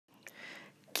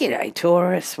G'day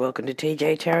Taurus, welcome to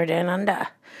TJ Tarot Down Under.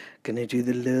 Gonna do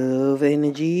the love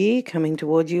energy coming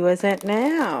towards you as at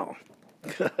now.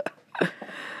 I don't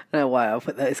know why I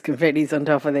put those confettis on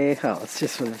top of there. Oh, it's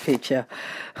just for the picture.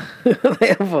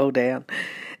 They'll fall down.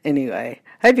 Anyway,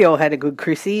 hope you all had a good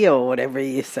Chrissy or whatever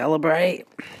you celebrate.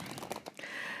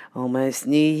 Almost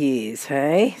New Year's,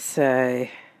 hey? So,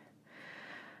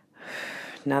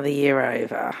 another year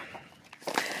over.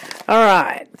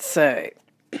 Alright, so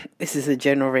this is a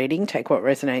general reading. Take what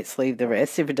resonates, leave the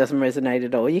rest. If it doesn't resonate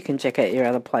at all, you can check out your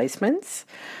other placements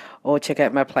or check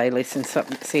out my playlist and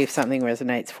see if something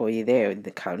resonates for you there in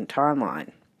the current timeline.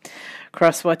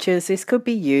 Cross watchers, this could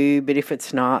be you, but if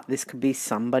it's not, this could be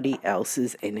somebody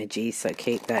else's energy, so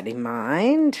keep that in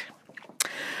mind.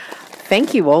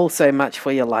 Thank you all so much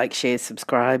for your likes, shares,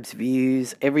 subscribes,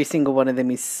 views. Every single one of them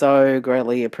is so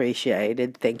greatly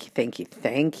appreciated. Thank you, thank you,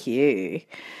 thank you.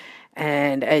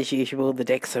 And as usual, the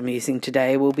decks I'm using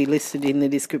today will be listed in the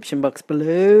description box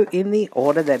below in the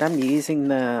order that I'm using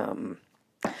them.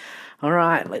 All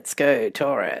right, let's go,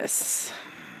 Taurus.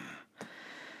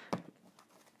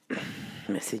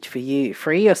 Message for you.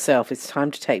 Free yourself. It's time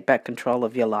to take back control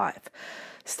of your life.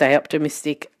 Stay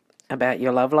optimistic about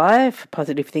your love life.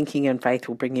 Positive thinking and faith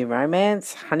will bring you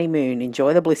romance. Honeymoon.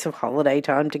 Enjoy the bliss of holiday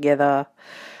time together.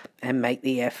 And make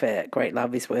the effort. Great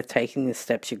love is worth taking the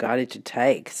steps you're guided to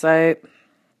take. So,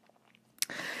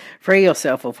 free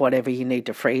yourself of whatever you need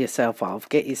to free yourself of.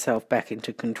 Get yourself back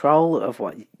into control of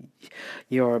what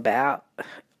you're about,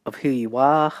 of who you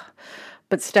are.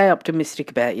 But stay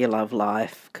optimistic about your love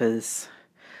life because,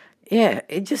 yeah,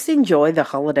 just enjoy the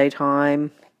holiday time.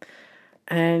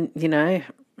 And, you know,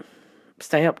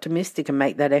 stay optimistic and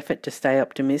make that effort to stay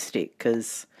optimistic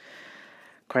because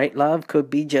great love could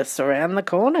be just around the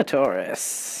corner,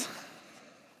 Taurus.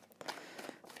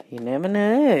 You never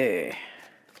know.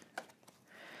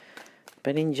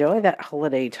 But enjoy that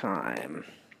holiday time.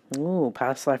 Ooh,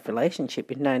 past life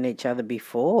relationship. You've known each other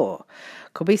before.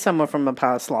 Could be someone from a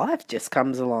past life just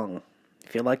comes along.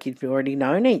 Feel like you've already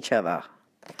known each other.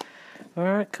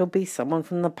 Or it could be someone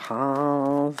from the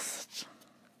past.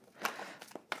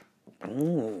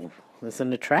 Ooh, there's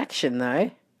an attraction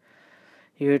though.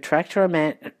 You attract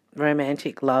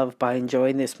romantic love by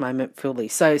enjoying this moment fully.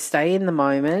 So stay in the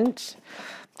moment.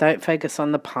 Don't focus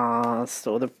on the past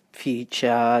or the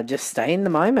future. Just stay in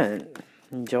the moment.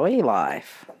 Enjoy your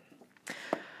life.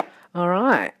 All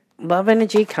right. Love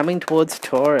energy coming towards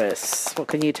Taurus. What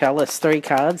can you tell us? 3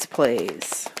 cards,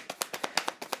 please.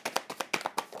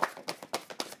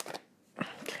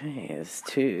 Okay, there's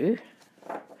 2.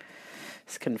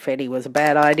 This confetti was a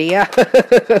bad idea.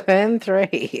 And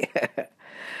 3.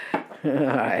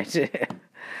 Alright.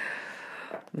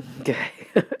 Okay.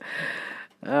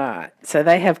 Alright. So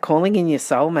they have calling in your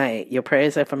soulmate. Your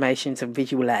prayers, affirmations, and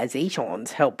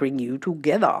visualizations help bring you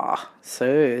together.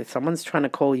 So someone's trying to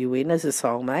call you in as a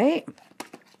soulmate.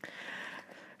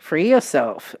 Free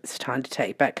yourself. It's time to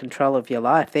take back control of your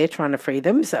life. They're trying to free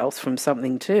themselves from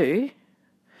something too.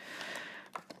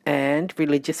 And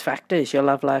religious factors. Your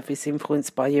love life is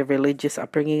influenced by your religious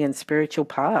upbringing and spiritual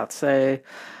path. So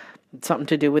it's something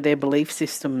to do with their belief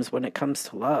systems when it comes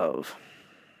to love.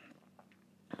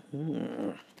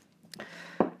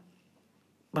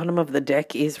 Bottom of the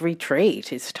deck is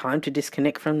retreat. It's time to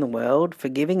disconnect from the world,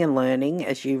 forgiving and learning.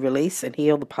 As you release and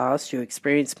heal the past, you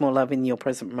experience more love in your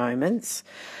present moments.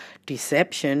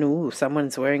 Deception. Ooh,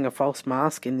 someone's wearing a false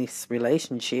mask in this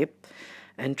relationship.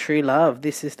 And true love.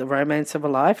 This is the romance of a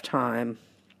lifetime.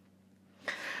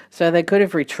 So they could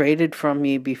have retreated from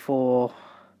you before,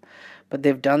 but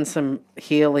they've done some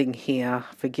healing here,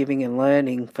 forgiving and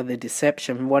learning for the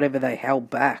deception, whatever they held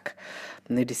back.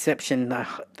 And the deception,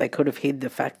 they could have hid the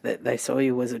fact that they saw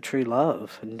you as a true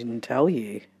love and didn't tell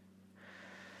you.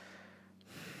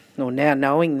 Or now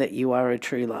knowing that you are a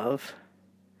true love,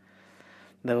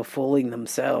 they were fooling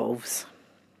themselves.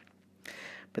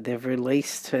 But they've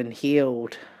released and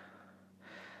healed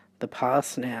the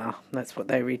past now. That's what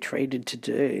they retreated to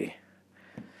do.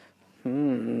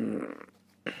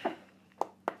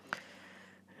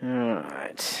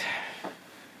 Alright.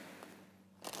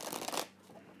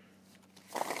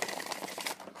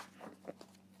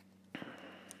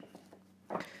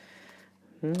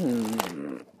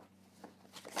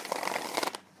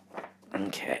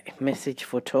 Okay, message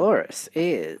for Taurus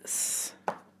is...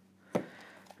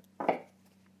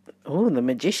 Oh, the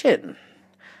Magician.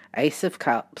 Ace of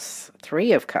Cups,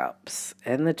 3 of Cups,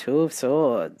 and the 2 of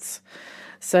Swords.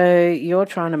 So you're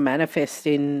trying to manifest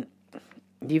in...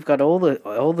 You've got all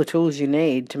the tools you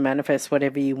need to manifest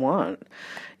whatever you want.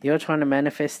 You're trying to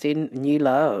manifest in new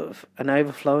love, an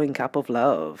overflowing cup of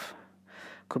love.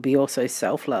 Could be also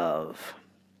self-love.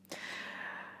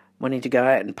 wanting to go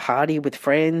out and party with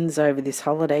friends over this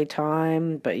holiday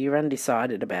time, but you're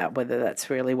undecided about whether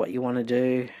that's really what you want to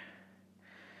do,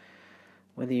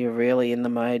 whether you're really in the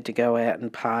mode to go out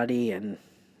and party, and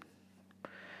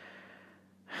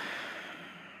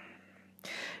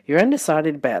you're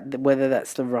undecided about whether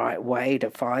that's the right way to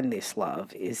find this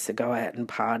love, is to go out and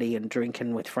party and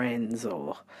drinking with friends,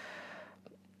 or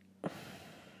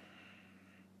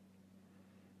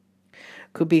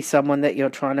could be someone that you're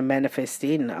trying to manifest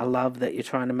in, a love that you're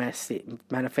trying to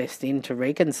manifest in to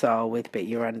reconcile with, but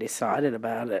you're undecided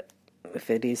about it, if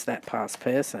it is that past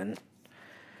person.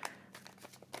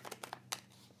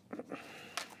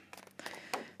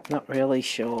 Not really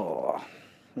sure.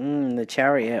 The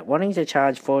Chariot, wanting to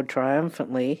charge forward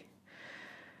triumphantly,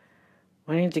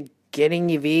 wanting to get in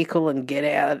your vehicle and get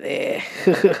out of there.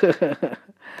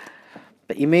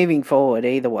 But you're moving forward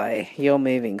either way. You're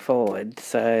moving forward,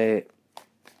 so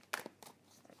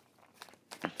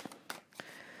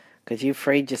because you've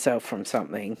freed yourself from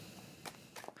something,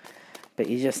 but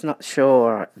you're just not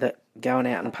sure that going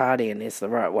out and partying is the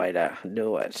right way to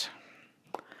do it.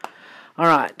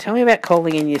 Alright, tell me about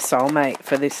calling in your soulmate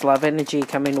for this love energy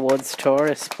coming towards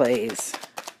Taurus, please.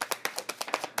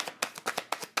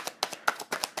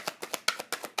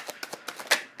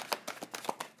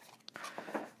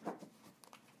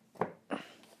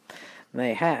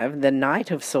 They have the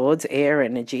Knight of Swords, air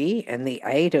energy, and the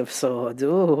Eight of Swords.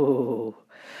 Ooh.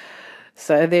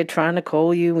 So they're trying to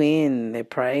call you in. They're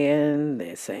praying,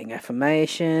 they're saying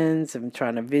affirmations, and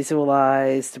trying to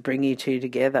visualize to bring you two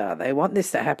together. They want this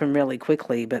to happen really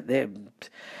quickly, but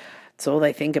it's all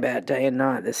they think about day and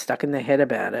night. They're stuck in their head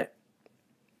about it.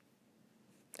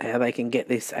 How they can get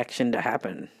this action to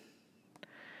happen.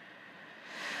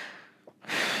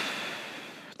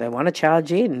 They want to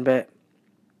charge in, but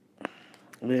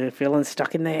they're feeling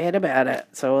stuck in their head about it.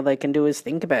 So all they can do is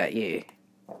think about you.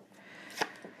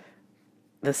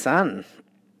 The Sun,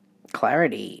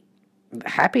 clarity,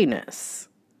 happiness,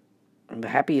 the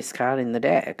happiest card in the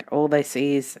deck. All they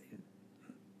see is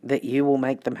that you will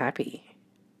make them happy.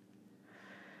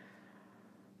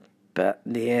 But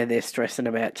yeah, they're stressing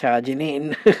about charging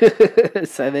in.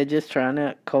 So they're just trying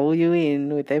to call you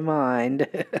in with their mind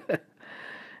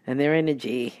and their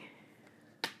energy.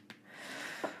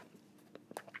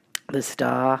 The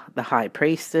Star, the High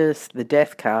Priestess, the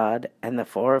Death card, and the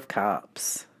Four of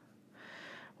Cups.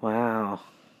 Wow.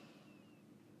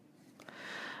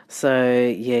 So,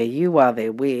 yeah, you are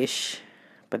their wish,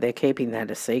 but they're keeping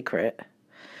that a secret.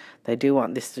 They do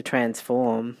want this to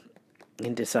transform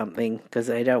into something because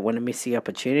they don't want to miss the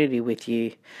opportunity with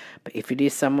you. But if it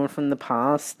is someone from the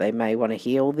past, they may want to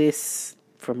heal this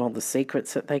from all the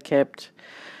secrets that they kept,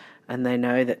 and they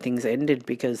know that things ended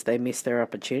because they missed their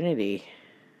opportunity.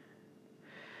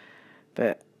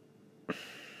 But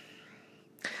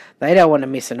they don't want to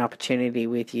miss an opportunity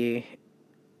with you.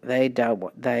 They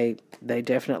don't. They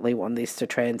definitely want this to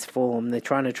transform. They're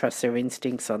trying to trust their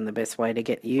instincts on the best way to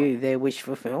get you their wish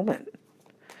fulfillment.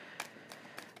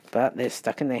 But they're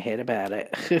stuck in their head about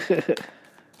it.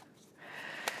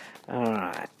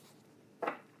 Alright.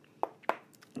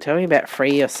 Tell me about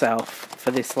free yourself for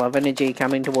this love energy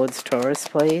coming towards Taurus,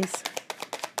 please.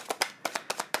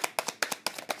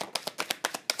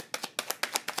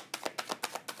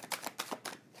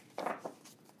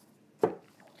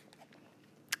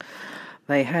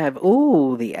 They have,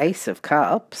 the Ace of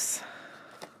Cups,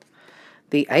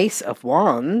 the Ace of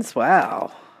Wands,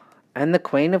 wow, and the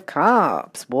Queen of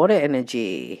Cups, water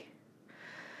energy.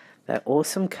 That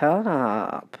awesome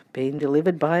cup being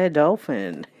delivered by a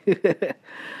dolphin.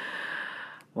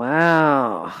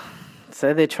 Wow.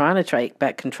 So they're trying to take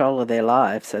back control of their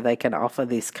life so they can offer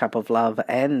this cup of love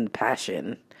and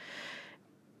passion.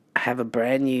 Have a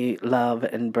brand new love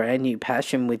and brand new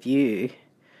passion with you,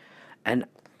 and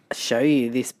show you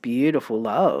this beautiful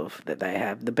love that they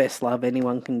have, the best love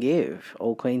anyone can give.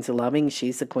 All queens are loving,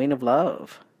 she's the Queen of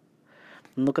Love.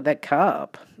 And look at that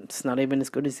cup. It's not even as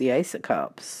good as the Ace of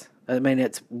Cups. I mean,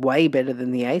 it's way better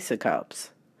than the Ace of Cups.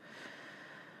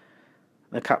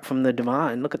 The cup from the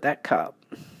Divine, look at that cup.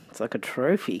 It's like a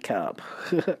trophy cup.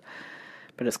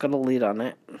 But it's got a lid on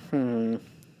it.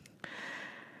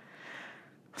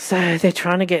 So they're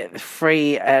trying to get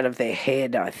free out of their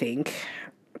head, I think,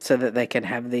 so that they can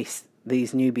have these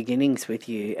new beginnings with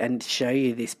you and show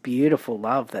you this beautiful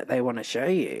love that they want to show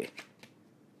you.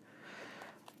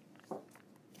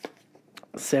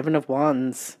 Seven of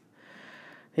Wands.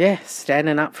 Yeah,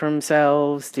 standing up for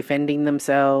themselves, defending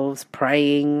themselves,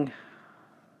 praying,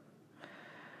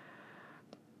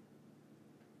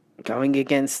 going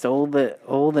against all the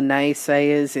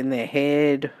naysayers in their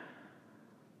head,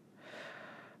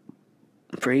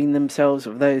 freeing themselves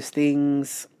of those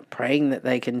things, praying that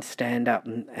they can stand up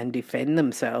and defend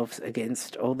themselves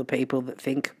against all the people that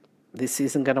think this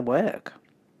isn't going to work.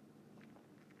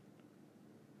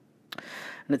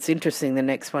 And it's interesting, the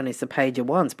next one is the Page of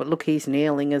Wands, but look, he's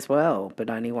kneeling as well, but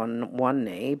only one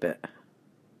knee, but...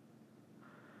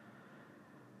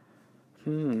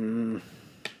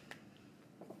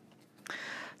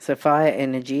 So fire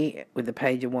energy with the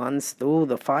Page of Wands,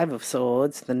 the Five of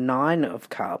Swords, the Nine of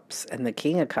Cups, and the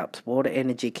King of Cups, water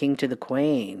energy, King to the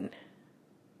Queen.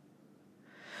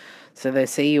 So they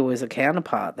see you as a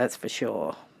counterpart, that's for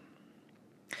sure.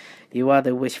 You are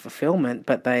their wish fulfillment,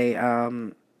 but they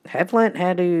have learnt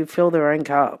how to fill their own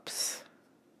cups.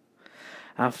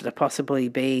 After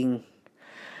possibly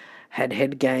had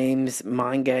head games,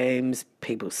 mind games,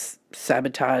 people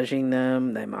sabotaging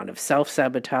them. They might have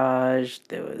self-sabotaged.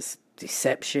 There was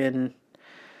deception.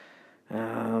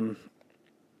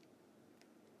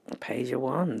 Page of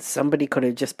Wands. Somebody could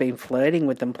have just been flirting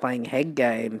with them, playing head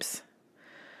games.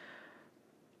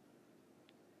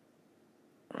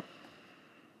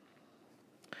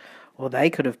 Or they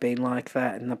could have been like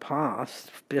that in the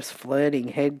past, just flirting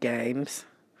head games.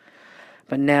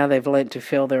 But now they've learnt to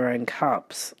fill their own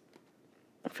cups.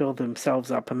 Fill themselves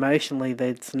up emotionally.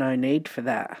 There's no need for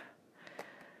that.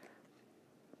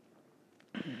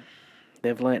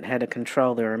 They've learnt how to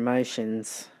control their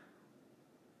emotions.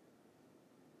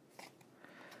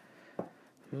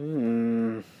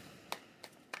 Freeing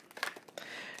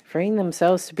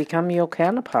themselves to become your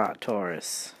counterpart,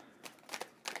 Taurus,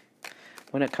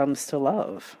 when it comes to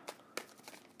love.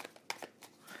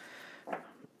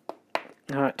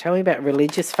 Alright, tell me about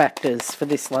religious factors for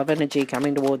this love energy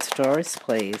coming towards Taurus,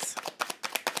 please.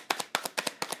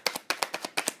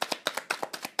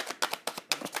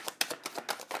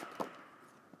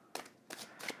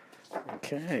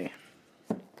 Okay.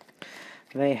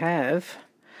 They have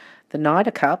the Knight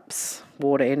of Cups,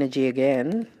 water energy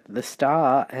again, the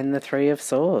Star, and the Three of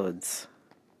Swords.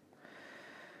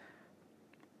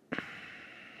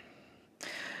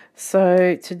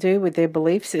 So, to do with their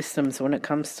belief systems when it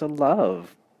comes to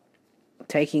love,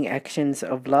 taking actions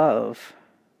of love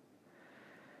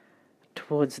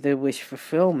towards their wish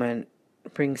fulfillment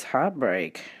brings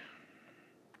heartbreak.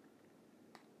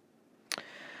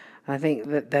 I think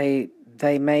that they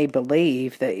may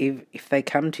believe that if they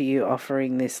come to you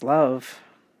offering this love,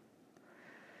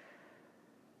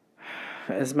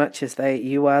 as much as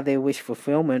you are their wish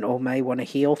fulfillment, or may want to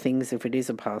heal things if it is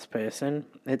a past person,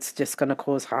 it's just going to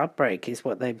cause heartbreak, is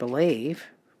what they believe.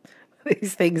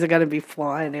 These things are going to be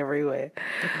flying everywhere.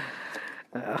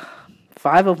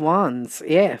 Five of Wands,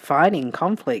 yeah, fighting,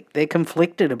 conflict. They're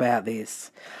conflicted about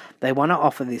this. They want to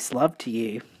offer this love to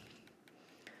you.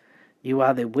 You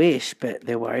are their wish, but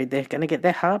they're worried they're going to get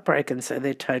their heart broken, so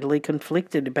they're totally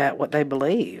conflicted about what they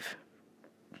believe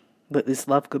that this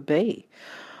love could be.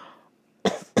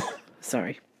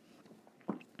 Sorry.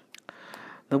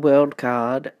 The World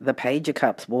card, the Page of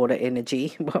Cups, water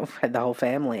energy. Well, we've had the whole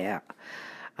family out.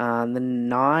 The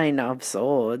Nine of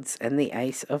Swords and the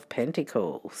Ace of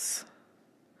Pentacles.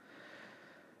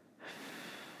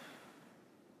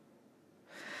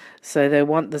 So they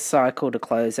want the cycle to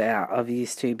close out of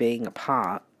these two being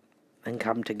apart and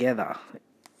come together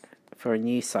for a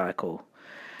new cycle.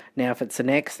 Now, if it's an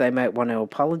ex, they might want to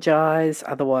apologise.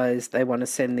 Otherwise, they want to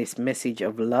send this message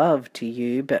of love to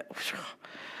you. But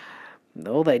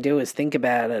all they do is think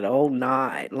about it all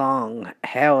night long.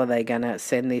 How are they going to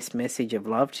send this message of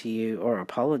love to you or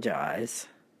apologise?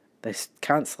 They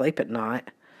can't sleep at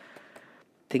night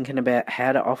thinking about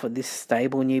how to offer this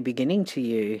stable new beginning to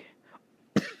you.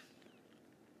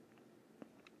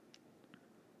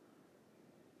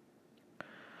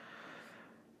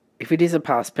 If it is a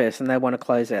past person, they want to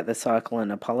close out the cycle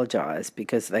and apologise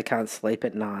because they can't sleep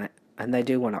at night, and they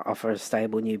do want to offer a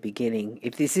stable new beginning.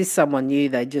 If this is someone new,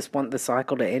 they just want the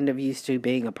cycle to end of you two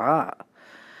being apart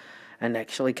and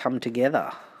actually come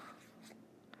together.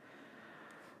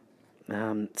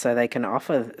 So they can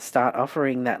start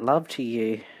offering that love to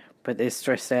you, but they're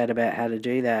stressed out about how to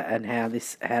do that and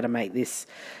how to make this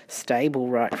stable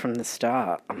right from the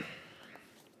start.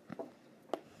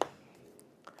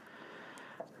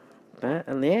 But,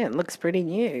 yeah, it looks pretty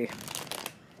new.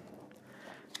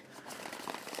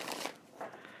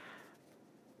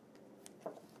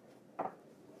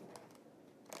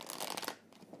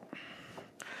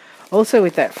 Also,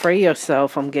 with that free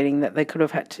yourself, I'm getting that they could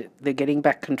have they're getting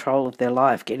back control of their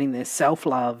life, getting their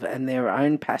self-love and their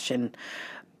own passion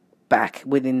back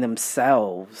within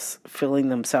themselves, filling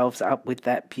themselves up with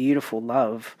that beautiful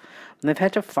love. And they've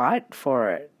had to fight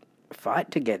for it.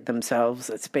 fight to get themselves.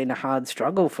 It's been a hard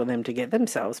struggle for them to get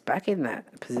themselves back in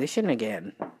that position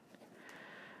again.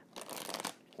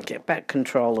 Get back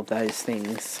control of those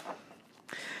things.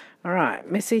 All right,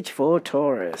 message for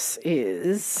Taurus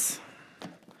is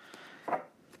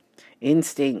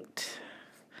instinct,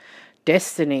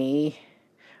 destiny,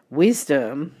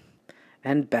 wisdom,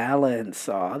 and balance.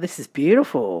 Oh, this is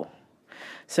beautiful.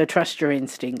 So trust your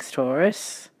instincts,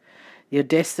 Taurus. You're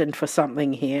destined for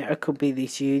something here. It could be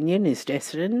this union is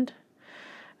destined.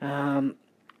 But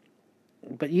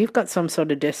you've got some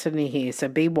sort of destiny here. So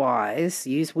be wise.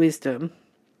 Use wisdom.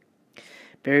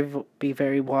 Be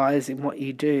very wise in what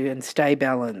you do and stay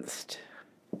balanced.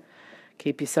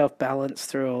 Keep yourself balanced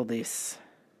through all this.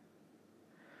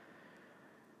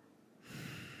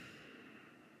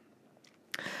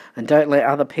 And don't let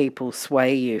other people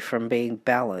sway you from being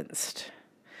balanced.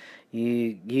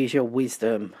 You use your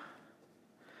wisdom.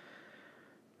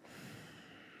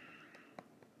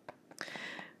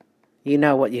 You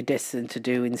know what you're destined to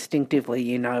do. Instinctively,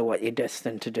 you know what you're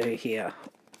destined to do here.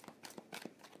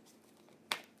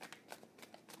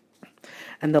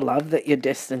 And the love that you're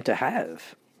destined to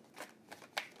have.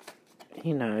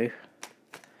 You know.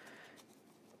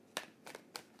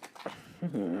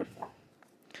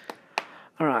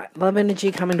 Alright, love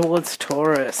energy coming towards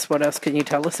Taurus. What else can you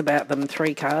tell us about them?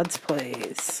 3 cards,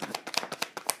 please.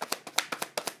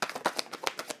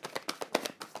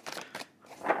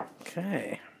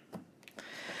 Okay.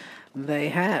 They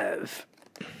have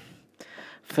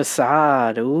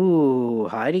facade. Ooh,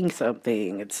 hiding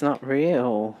something. It's not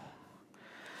real.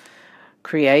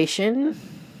 Creation.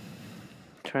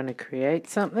 Trying to create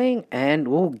something. And,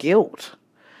 ooh, guilt.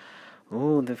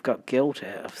 Ooh, they've got guilt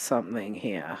of something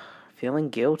here. Feeling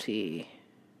guilty.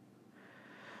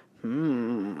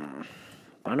 Bottom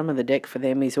of the deck for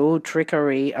them is all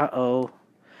trickery. Uh-oh.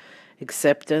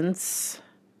 Acceptance,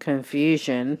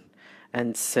 confusion,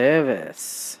 and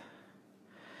service.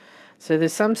 So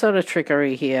there's some sort of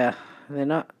trickery here.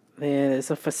 There's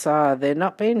a facade. They're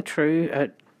not being true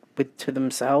to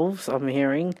themselves, I'm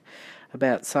hearing,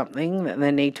 about something that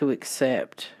they need to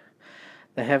accept.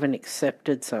 They haven't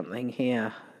accepted something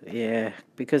here. Yeah,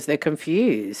 because they're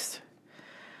confused.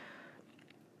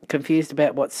 Confused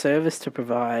about what service to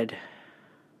provide.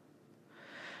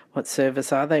 What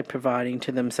service are they providing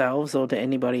to themselves or to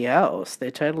anybody else?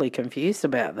 They're totally confused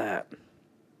about that.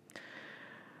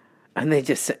 And they're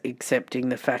just accepting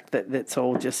the fact that it's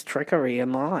all just trickery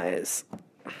and lies.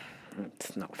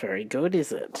 It's not very good,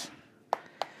 is it?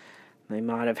 They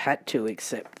might have had to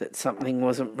accept that something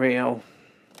wasn't real.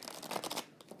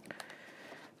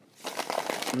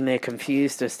 And they're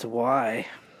confused as to why.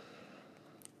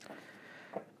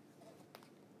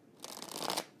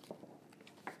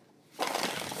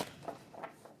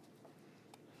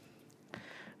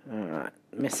 Alright,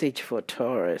 message for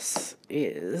Taurus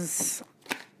is...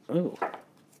 Ooh.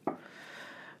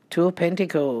 2 of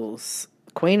Pentacles,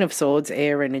 Queen of Swords,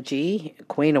 air energy,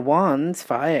 Queen of Wands,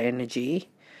 fire energy,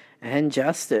 and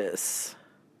Justice.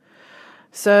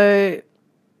 So,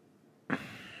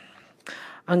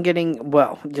 I'm getting,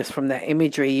 well, just from that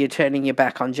imagery, you're turning your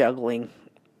back on juggling.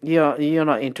 You're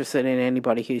not interested in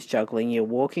anybody who's juggling. You're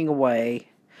walking away,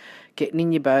 getting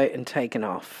in your boat and taking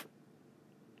off.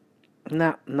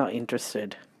 No, not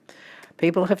interested.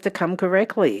 People have to come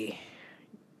correctly.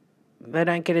 They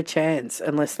don't get a chance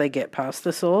unless they get past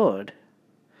the sword.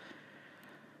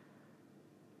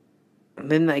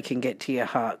 Then they can get to your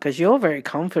heart, because you're very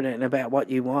confident about what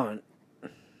you want.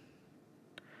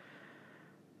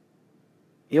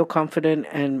 You're confident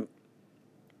and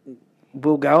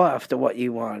will go after what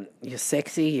you want. You're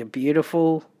sexy, you're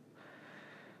beautiful,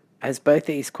 as both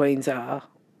these queens are.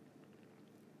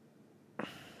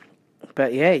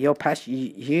 But yeah,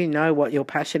 you know what you're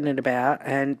passionate about,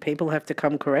 and people have to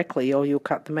come correctly or you'll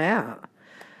cut them out.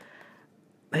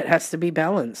 It has to be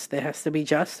balanced. There has to be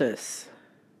justice.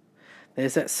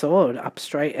 There's that sword up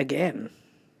straight again.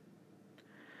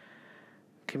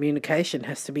 Communication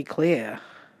has to be clear.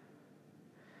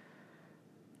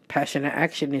 Passionate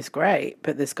action is great,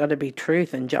 but there's got to be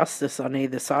truth and justice on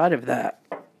either side of that.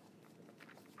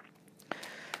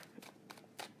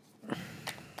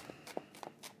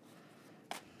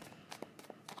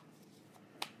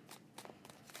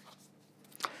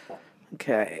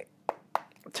 Okay,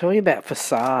 tell me about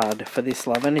facade for this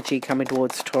love energy coming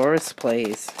towards Taurus,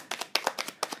 please.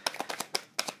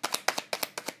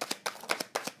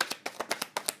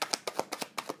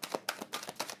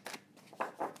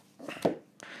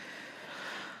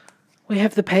 We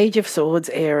have the Page of Swords,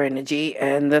 air energy,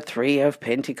 and the 3 of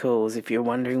Pentacles. If you're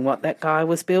wondering what that guy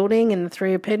was building in the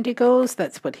 3 of Pentacles,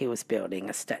 that's what he was building,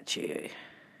 a statue.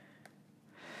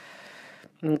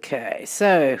 Okay,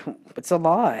 so it's a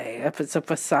lie. If it's a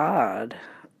facade,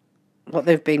 what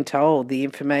they've been told, the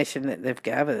information that they've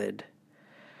gathered,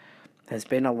 has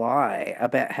been a lie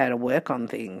about how to work on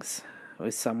things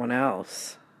with someone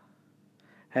else,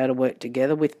 how to work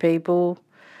together with people.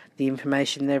 The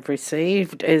information they've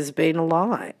received has been a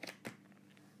lie.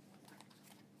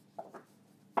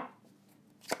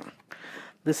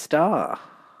 The Star.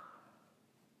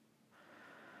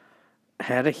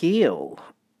 How to heal.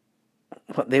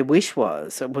 What their wish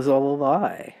was. It was all a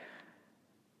lie.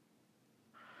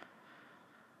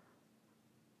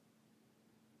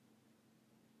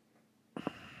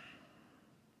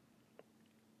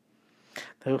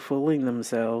 They were fooling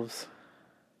themselves.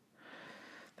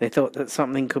 They thought that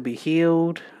something could be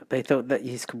healed. They thought that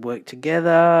you could work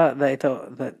together. They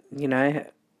thought that, you know,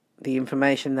 the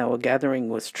information they were gathering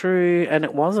was true, and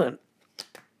it wasn't.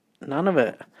 None of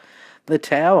it. The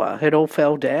tower had all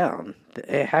fell down.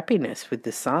 Their happiness with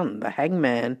the sun, the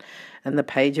hangman, and the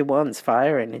page of wands,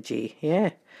 fire energy.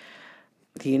 Yeah.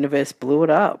 The universe blew it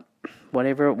up.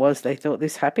 Whatever it was they thought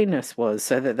this happiness was,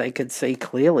 so that they could see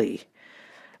clearly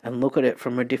and look at it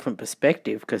from a different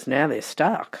perspective, because now they're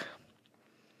stuck.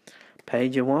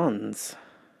 Page of wands.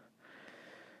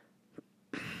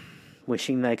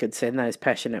 Wishing they could send those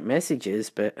passionate messages,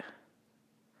 but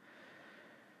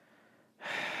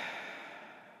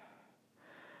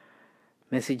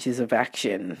messages of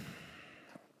action.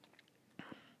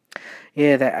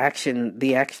 Yeah, the action,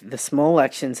 the small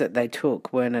actions that they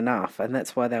took weren't enough, and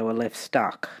that's why they were left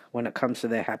stuck when it comes to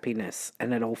their happiness,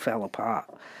 and it all fell apart.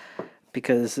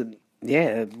 Because,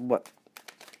 yeah,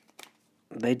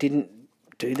 they didn't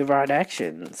do the right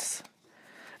actions.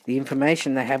 The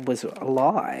information they had was a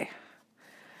lie.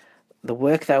 The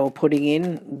work they were putting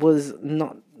in was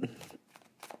not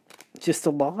just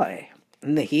a lie.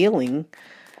 And the healing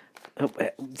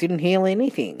didn't heal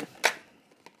anything.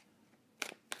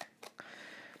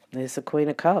 There's the Queen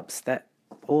of Cups, that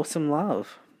awesome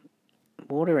love.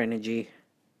 Water energy.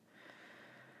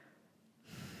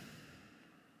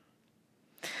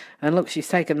 And look, she's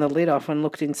taken the lid off and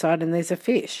looked inside, and there's a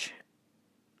fish.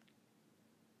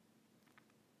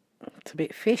 It's a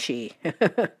bit fishy.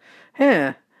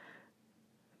 Yeah.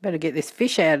 Better get this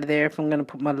fish out of there if I'm going to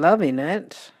put my love in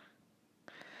it.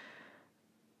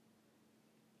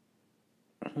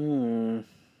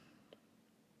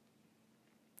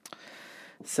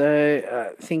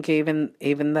 So I think even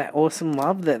that awesome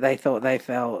love that they thought they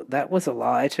felt, that was a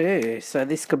lie too. So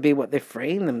this could be what they're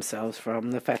freeing themselves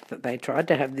from, the fact that they tried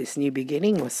to have this new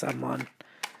beginning with someone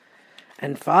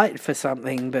and fight for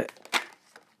something, but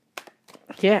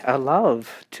yeah, a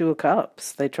love, Two of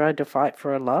Cups. They tried to fight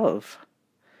for a love,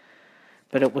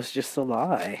 but it was just a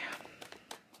lie.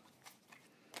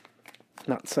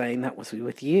 Not saying that was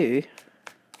with you.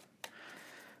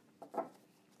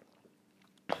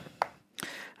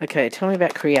 Okay, tell me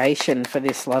about creation for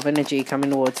this love energy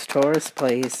coming towards Taurus,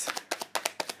 please.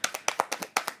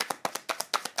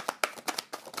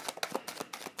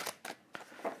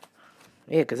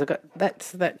 Yeah, because I got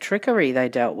that's that trickery they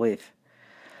dealt with.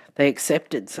 They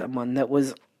accepted someone that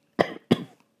was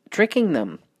tricking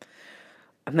them.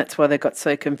 And that's why they got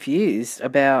so confused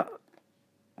about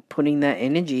putting that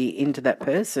energy into that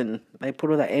person. They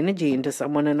put all that energy into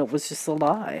someone and it was just a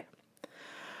lie.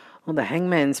 Well, the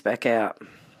Hangman's back out.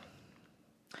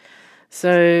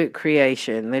 So,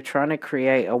 creation. They're trying to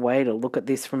create a way to look at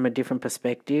this from a different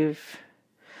perspective,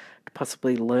 to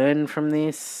possibly learn from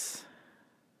this.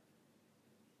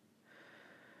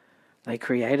 They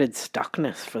created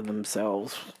stuckness for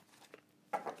themselves.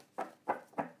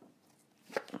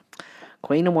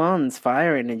 Queen of Wands,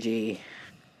 fire energy.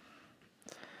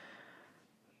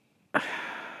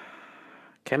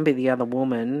 Can be the other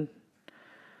woman.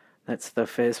 That's the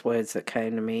first words that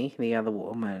came to me. The other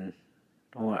woman.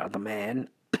 Or other man.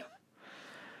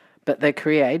 But they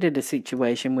created a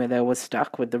situation where they were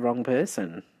stuck with the wrong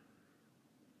person.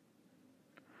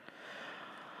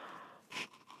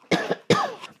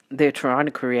 They're trying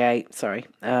to create,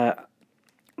 a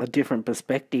different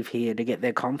perspective here to get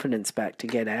their confidence back, to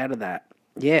get out of that.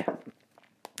 Yeah.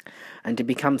 And to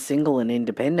become single and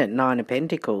independent. 9 of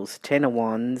Pentacles, 10 of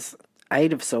Wands,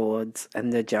 8 of Swords,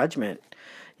 and the Judgment.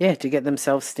 Yeah, to get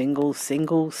themselves single,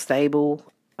 stable,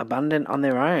 abundant on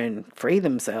their own. Free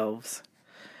themselves.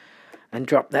 And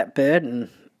drop that burden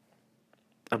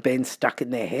of being stuck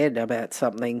in their head about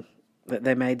something that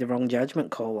they made the wrong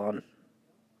judgment call on.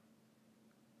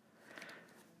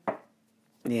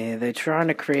 Yeah, they're trying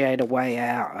to create a way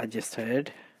out, I just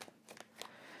heard.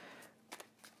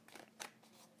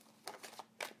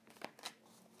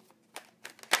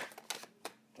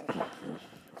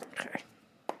 Okay.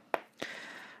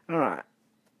 Alright.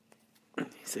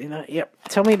 See that? Yep.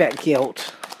 Tell me about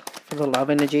guilt for the love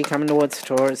energy coming towards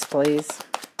Taurus, please.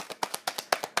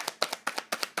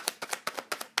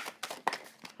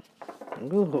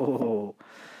 Ooh.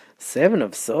 Seven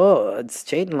of Swords.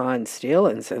 Cheating, lying,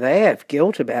 stealing. So they have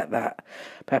guilt about that.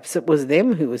 Perhaps it was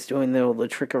them who was doing all the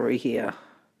trickery here.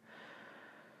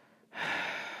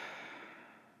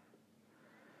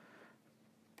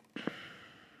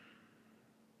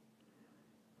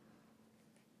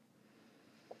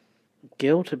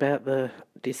 Guilt about the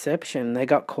deception. They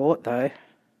got caught, though.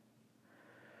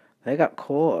 They got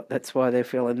caught. That's why they're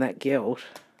feeling that guilt.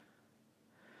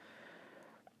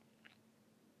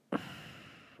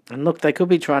 And look, they could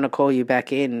be trying to call you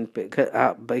back in,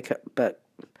 but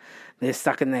they're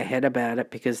stuck in their head about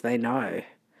it because they know.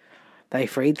 They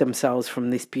freed themselves from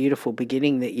this beautiful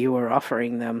beginning that you were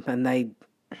offering them, and they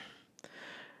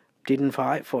didn't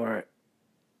fight for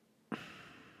it.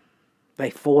 They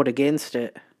fought against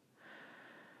it.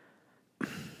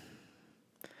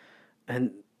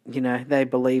 And, you know, they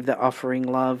believe that offering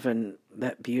love and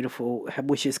that beautiful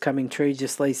wishes coming true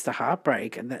just leads to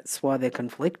heartbreak, and that's why they're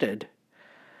conflicted.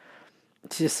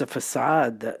 It's just a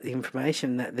facade, that the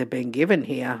information that they're being given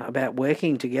here about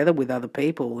working together with other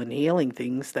people and healing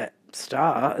things that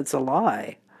start, it's a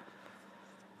lie.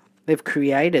 They've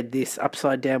created this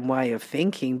upside down way of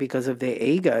thinking because of their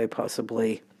ego,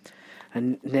 possibly.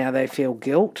 And now they feel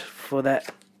guilt for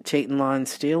that cheating, lying,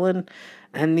 stealing,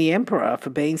 and the Emperor for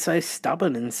being so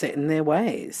stubborn and set in their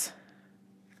ways.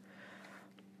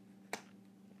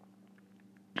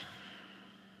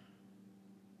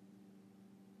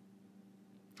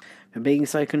 For being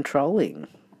so controlling.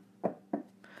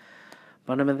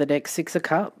 Bottom of the deck, Six of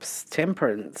Cups,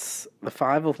 Temperance, the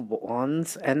Five of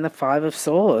Wands, and the Five of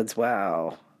Swords.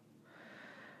 Wow.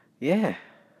 Yeah.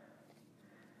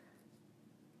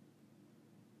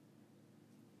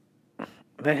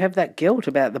 They have that guilt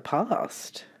about the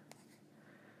past.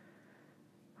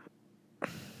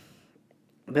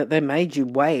 That they made you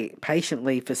wait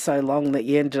patiently for so long that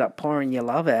you ended up pouring your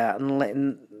love out and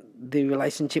letting the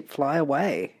relationship fly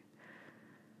away.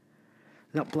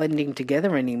 Not blending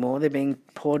together anymore. They're being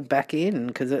poured back in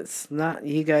because it's not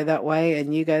you go that way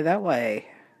and you go that way.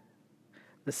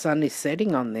 The sun is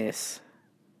setting on this.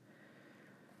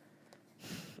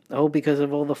 All because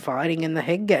of all the fighting and the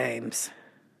head games.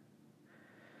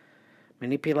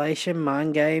 Manipulation,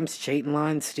 mind games, cheating,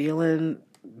 lying, stealing,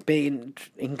 being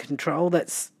in control.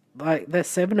 That's like the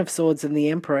Seven of Swords, and the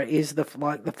Emperor is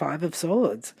like the Five of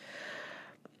Swords.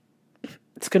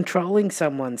 It's controlling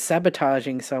someone,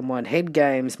 sabotaging someone, head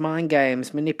games, mind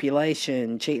games,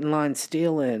 manipulation, cheating, lying,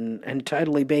 stealing, and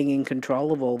totally being in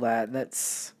control of all that.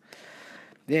 That's,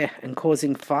 yeah, and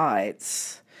causing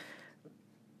fights.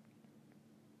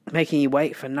 Making you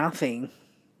wait for nothing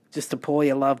just to pour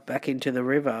your love back into the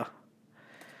river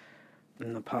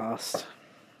in the past.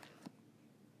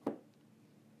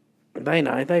 They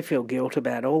know, they feel guilt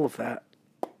about all of that.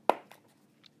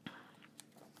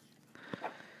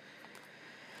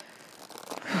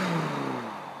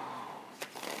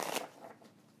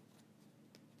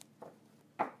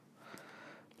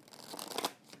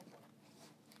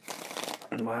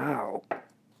 Wow.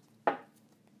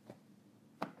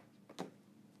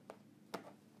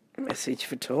 Message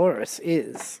for Taurus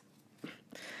is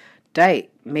date,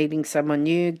 meeting someone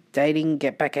new, dating,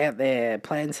 get back out there,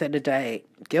 plan, set a date,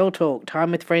 girl talk,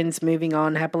 time with friends, moving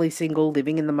on, happily single,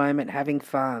 living in the moment, having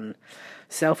fun,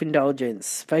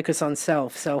 self-indulgence, focus on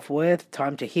self-worth,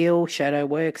 time to heal, shadow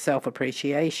work,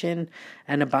 self-appreciation,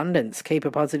 and abundance. Keep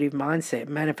a positive mindset,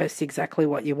 manifest exactly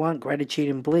what you want, gratitude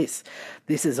and bliss.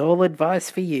 This is all advice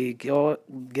for you, girl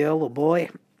or boy,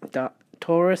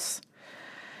 Taurus.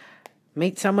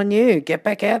 Meet someone new, get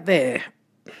back out there,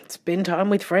 spend time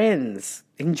with friends,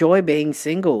 enjoy being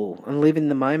single and live in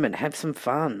the moment, have some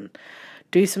fun.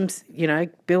 Do some,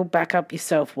 build back up your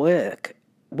self-worth.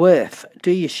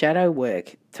 Do your shadow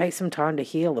work. Take some time to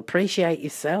heal. Appreciate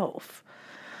yourself.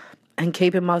 And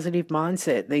keep a positive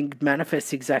mindset. Then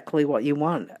manifest exactly what you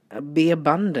want. Be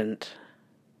abundant.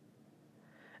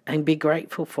 And be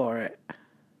grateful for it.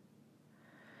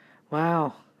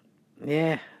 Wow.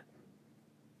 Yeah.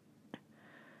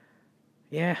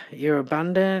 Yeah, you're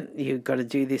abundant. You've got to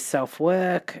do this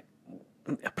self-work.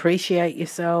 Appreciate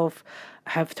yourself.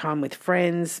 Have time with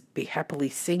friends. Be happily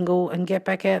single. And get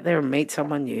back out there and meet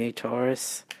someone new,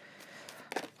 Taurus.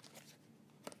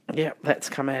 Yep, that's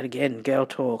come out again. Girl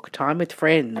talk. Time with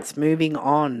friends. Moving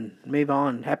on. Move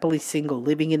on. Happily single.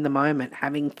 Living in the moment.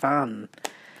 Having fun.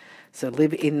 So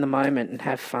live in the moment and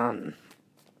have fun.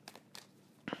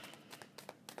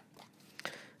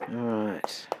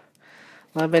 Alright.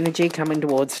 Love energy coming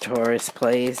towards Taurus,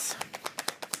 please.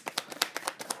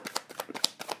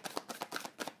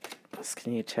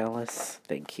 Can you tell us?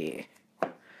 Thank you.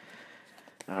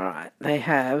 Alright, they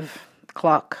have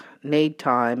clock, need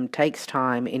time, takes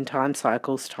time, in time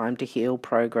cycles, time to heal,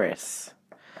 progress.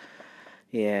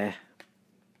 Yeah.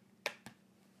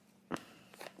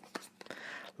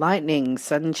 Lightning,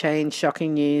 sudden change,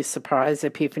 shocking news, surprise,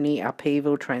 epiphany,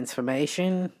 upheaval,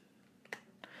 transformation.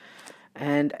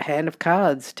 And hand of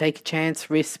cards, take a chance,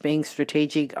 risk, being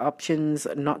strategic, options,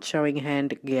 not showing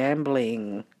hand,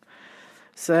 gambling.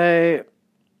 So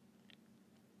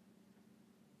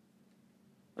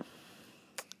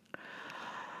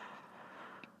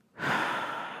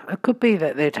it could be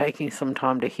that they're taking some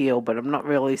time to heal, but I'm not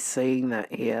really seeing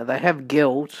that here. They have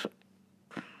guilt.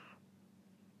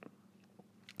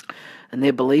 And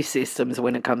their belief systems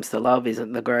when it comes to love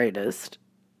isn't the greatest.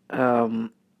 Yeah,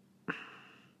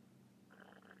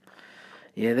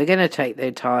 they're going to take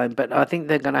their time, but I think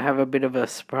they're going to have a bit of a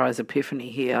surprise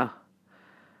epiphany here.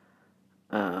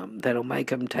 That'll make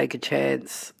them take a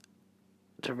chance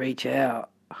to reach out.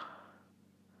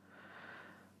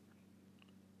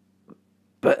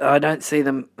 But I don't see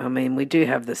them, I mean, we do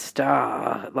have the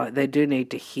star. Like, they do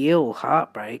need to heal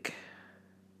heartbreak.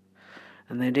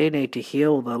 And they do need to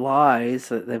heal the lies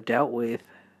that they've dealt with.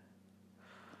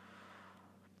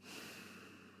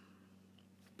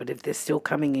 But if they're still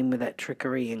coming in with that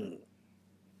trickery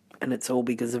and it's all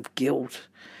because of guilt,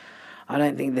 I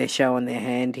don't think they're showing their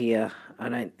hand here. I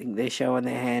don't think they're showing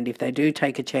their hand. If they do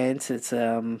take a chance, it's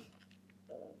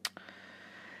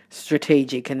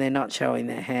strategic and they're not showing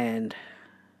their hand.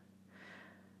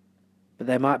 But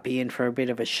they might be in for a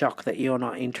bit of a shock that you're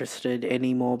not interested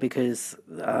anymore because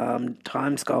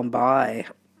time's gone by.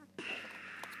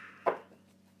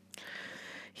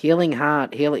 Healing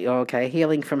heart,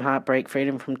 healing from heartbreak,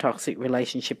 freedom from toxic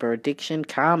relationship or addiction,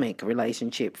 karmic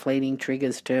relationship, fleeting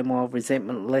triggers, turmoil,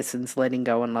 resentment, lessons, letting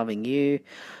go and loving you,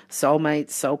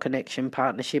 soulmates, soul connection,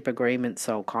 partnership, agreement,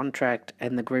 soul contract,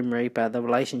 and the Grim Reaper. The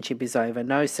relationship is over,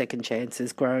 no second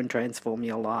chances, grow and transform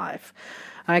your life.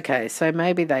 Okay, so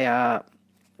maybe they are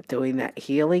doing that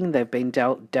healing. They've been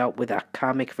dealt with a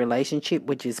karmic relationship,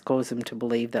 which has caused them to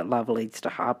believe that love leads to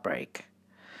heartbreak.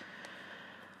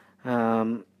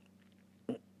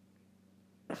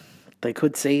 They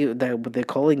could see they're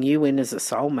calling you in as a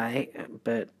soulmate,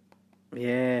 but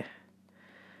yeah,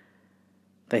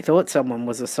 they thought someone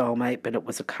was a soulmate, but it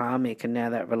was a karmic, and now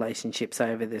that relationship's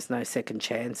over. There's no second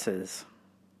chances.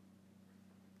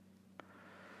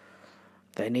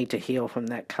 They need to heal from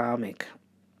that karmic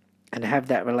and have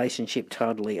that relationship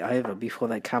totally over before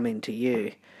they come into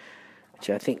you,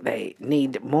 which I think they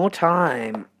need more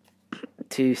time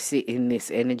to sit in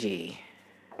this energy.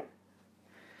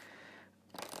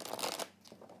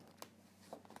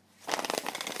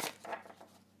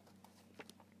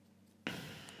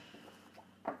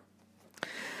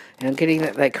 And I'm getting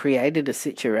that they created a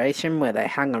situation where they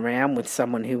hung around with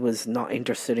someone who was not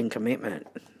interested in commitment.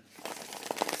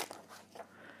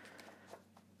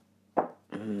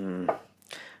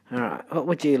 Alright, what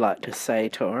would you like to say,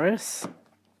 Taurus?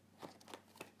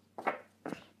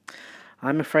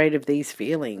 I'm afraid of these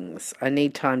feelings. I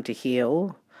need time to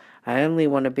heal. I only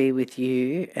want to be with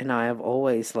you, and I have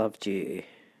always loved you.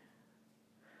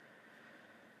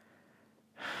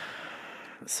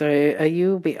 So are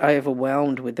you a bit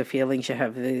overwhelmed with the feelings you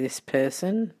have for this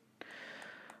person?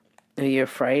 Are you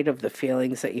afraid of the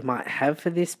feelings that you might have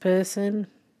for this person?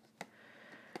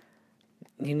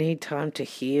 You need time to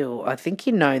heal. I think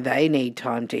you know they need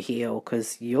time to heal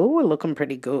because you're looking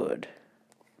pretty good.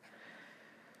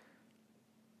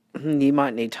 You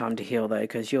might need time to heal though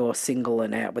because you're single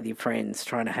and out with your friends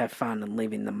trying to have fun and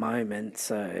live in the moment.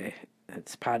 So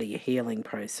it's part of your healing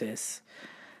process.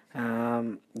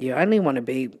 You only want to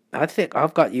be, I think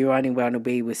I've got you only want to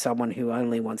be with someone who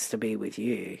only wants to be with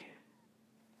you.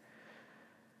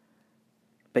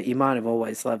 But you might have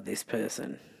always loved this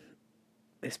person.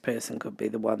 This person could be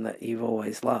the one that you've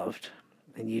always loved.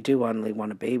 And you do only want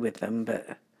to be with them,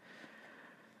 but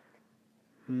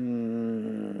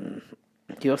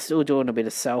you're still doing a bit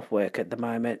of self-work at the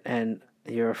moment and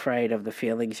you're afraid of the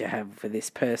feelings you have for this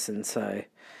person, so...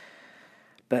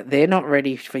 But they're not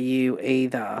ready for you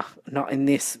either. Not in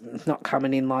this, not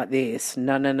coming in like this.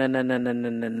 No.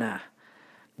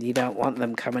 You don't want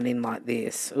them coming in like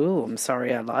this. Ooh, I'm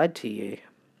sorry I lied to you.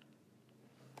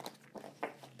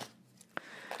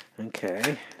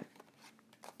 Okay.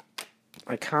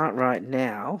 I can't right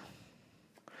now.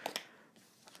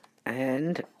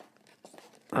 And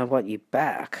I want you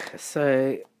back.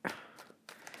 So,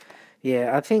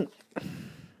 yeah, I think,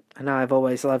 I know I've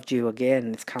always loved you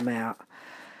again. It's come out.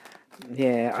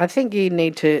 Yeah, I think you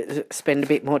need to spend a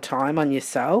bit more time on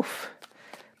yourself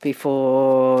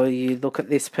before you look at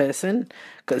this person,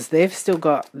 because they've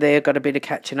got a bit of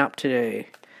catching up to do.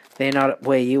 They're not at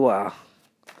where you are.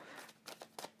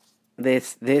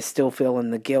 They're still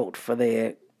feeling the guilt for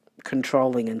their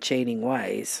controlling and cheating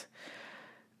ways.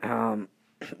 The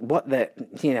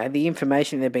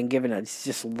information they've been given is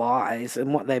just lies,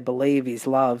 and what they believe is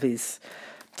love is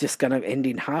just going to end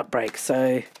in heartbreak.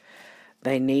 So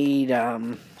they need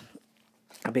a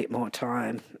bit more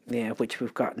time, which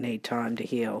we've got. Need time to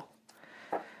heal.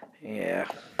 Yeah.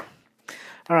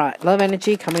 All right, love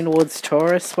energy coming towards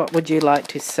Taurus. What would you like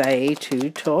to say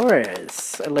to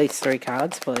Taurus? At least 3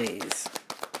 cards, please.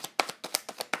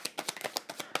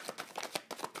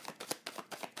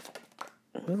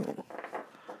 Ooh.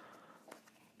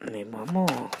 Need one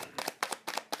more.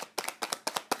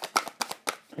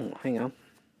 Oh, hang on.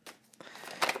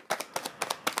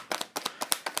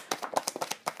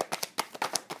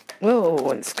 Whoa,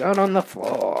 it's gone on the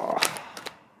floor.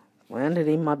 Landed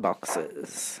in my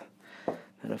boxes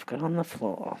that I've got on the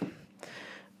floor.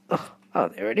 Oh,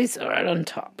 there it is, right on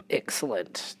top.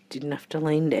 Excellent. Didn't have to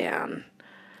lean down.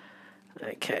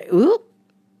 Okay. Ooh.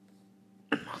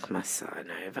 Knock my sign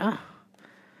over.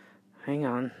 Hang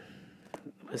on.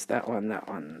 Was that one? That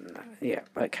one? Yeah,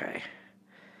 okay.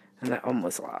 And that one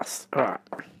was last. All right.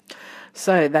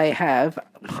 So they have,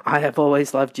 I have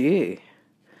always loved you.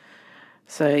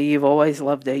 So you've always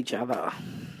loved each other.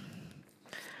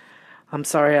 I'm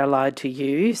sorry I lied to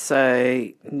you. So,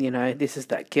 this is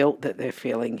that guilt that they're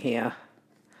feeling here.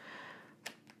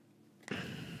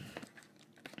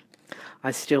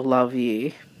 I still love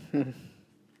you.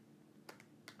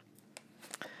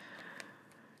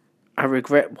 I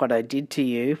regret what I did to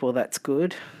you. Well, that's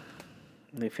good.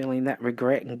 They're feeling that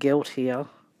regret and guilt here.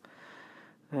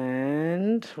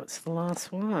 And what's the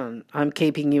last one? I'm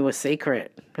keeping you a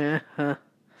secret. All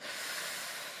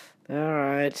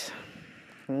right.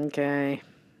 Okay.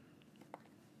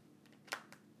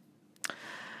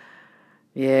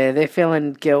 Yeah, they're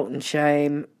feeling guilt and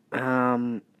shame,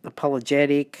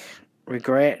 apologetic,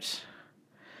 regret.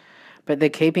 But they're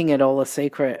keeping it all a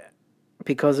secret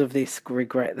because of this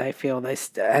regret they feel.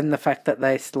 And the fact that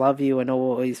they love you and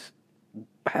always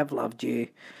have loved you.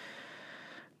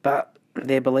 But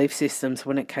their belief systems,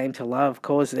 when it came to love,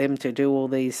 caused them to do all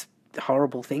these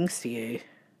horrible things to you.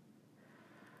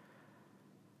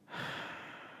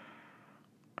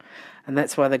 And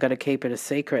that's why they've got to keep it a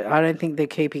secret. I don't think they're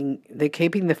keeping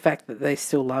the fact that they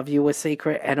still love you a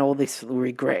secret, and all this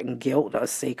regret and guilt a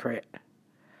secret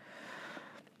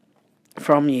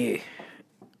from you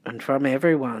and from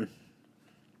everyone.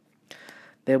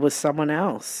 There was someone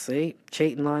else. See?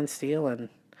 Cheating, lying, stealing.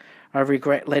 I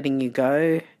regret letting you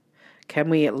go.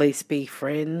 Can we at least be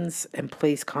friends? And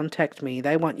please contact me.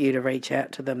 They want you to reach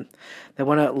out to them. They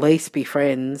want to at least be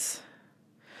friends.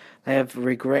 They have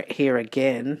regret here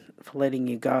again for letting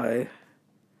you go.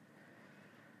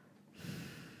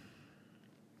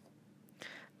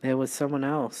 There was someone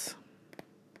else.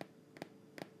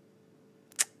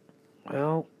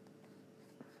 Well,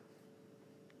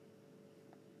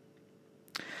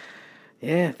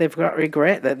 yeah, they've got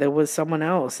regret that there was someone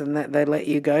else and that they let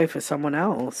you go for someone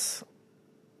else.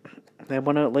 They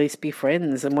want to at least be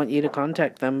friends and want you to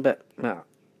contact them, but no.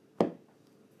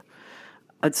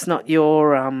 It's not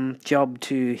your job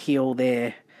to heal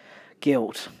their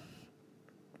guilt.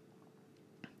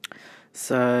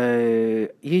 So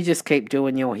you just keep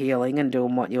doing your healing and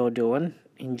doing what you're doing,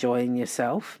 enjoying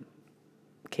yourself.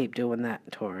 Keep doing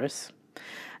that, Taurus.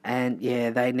 And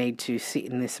yeah, they need to sit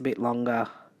in this a bit longer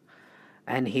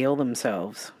and heal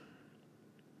themselves.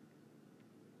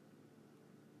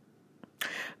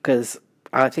 Because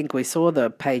I think we saw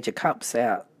the Page of Cups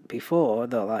out before,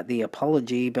 the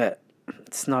apology, but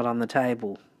it's not on the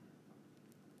table.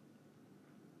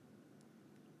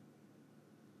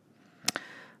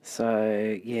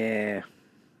 So, yeah.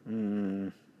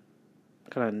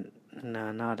 Got a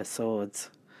Knight of Swords.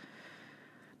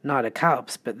 Knight of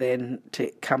Cups, but then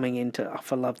coming into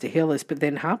offer love to healers, but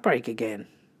then heartbreak again.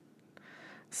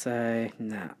 So,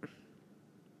 no.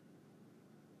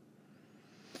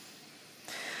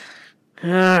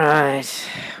 Alright,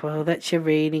 well that's your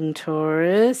reading,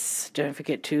 Taurus. Don't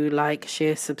forget to like,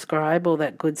 share, subscribe, all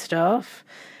that good stuff.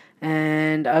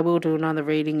 And I will do another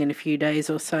reading in a few days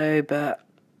or so, but,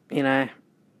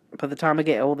 by the time I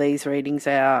get all these readings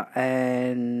out,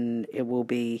 and it will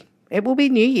be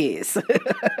New Year's.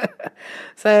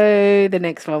 So the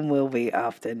next one will be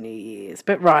after New Year's,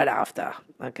 but right after,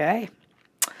 okay?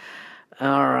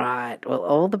 Alright, well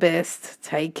all the best,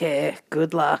 take care,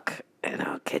 good luck, and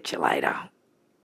I'll catch you later.